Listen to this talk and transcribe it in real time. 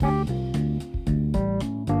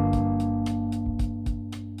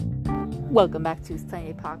Welcome back to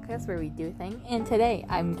Sunday Podcast where we do a thing, and today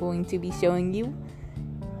I'm going to be showing you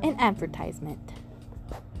an advertisement.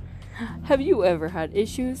 Have you ever had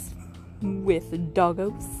issues with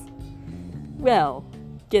doggos? Well,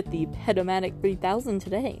 get the Petomatic 3000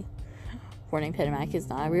 today. Warning, Petomatic is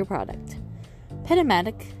not a real product.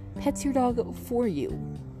 Petomatic pets your dog for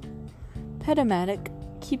you. Petomatic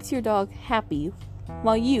keeps your dog happy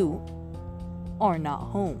while you are not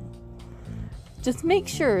home. Just make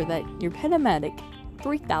sure that your Petomatic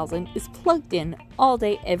 3000 is plugged in all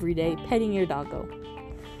day, every day, petting your doggo.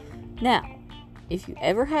 Now, if you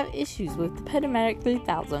ever have issues with the Petomatic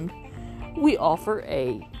 3000, we offer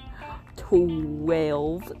a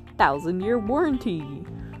 12,000-year warranty.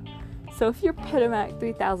 So if your Petomatic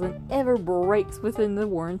 3000 ever breaks within the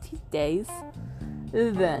warranty days,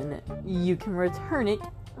 then you can return it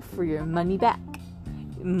for your money back.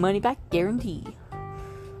 Money back guarantee.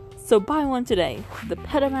 So buy one today, the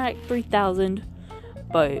Petomatic 3000,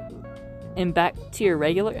 and back to your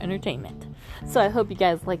regular entertainment. So I hope you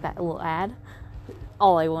guys like that little ad.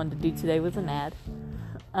 All I wanted to do today was an ad.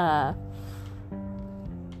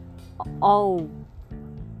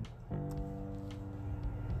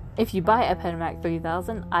 If you buy a Petomatic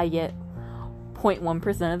 3000, I get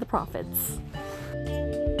 0.1% of the profits.